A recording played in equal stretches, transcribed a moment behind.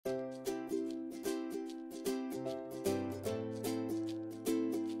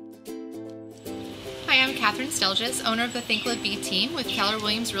Hi, I'm Catherine Stelges, owner of the Think Live Be team with Keller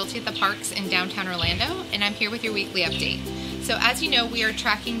Williams Realty at the Parks in downtown Orlando, and I'm here with your weekly update. So as you know, we are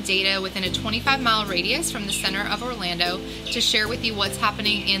tracking data within a 25-mile radius from the center of Orlando to share with you what's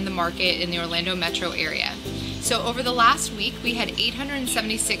happening in the market in the Orlando metro area. So over the last week, we had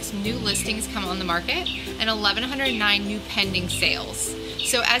 876 new listings come on the market and 1,109 new pending sales.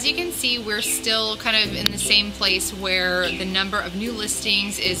 So as you can see, we're still kind of in the same place where the number of new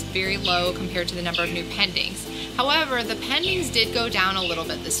listings is very low compared to the number of new pendings. However, the pendings did go down a little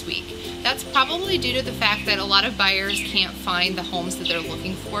bit this week. That's probably due to the fact that a lot of buyers can't find the homes that they're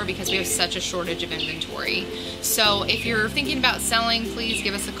looking for because we have such a shortage of inventory. So if you're thinking about selling, please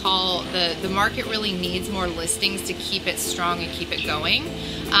give us a call. The market really needs more listings to keep it strong and keep it going.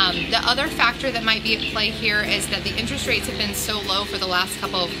 The other factor that might be at play here is that the interest rates have been so low for the last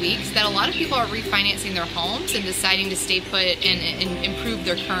couple of weeks that a lot of people are refinancing their homes and deciding to stay put and improve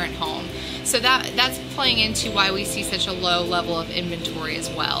their current home. So that's playing into why we see such a low level of inventory as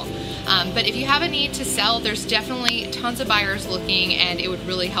well. But if you have a need to sell, there's definitely tons of buyers looking, and it would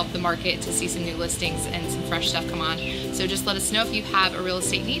really help the market to see some new listings and some fresh stuff come on. So just let us know if you have a real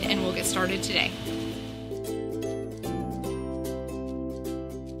estate need and we'll get started today.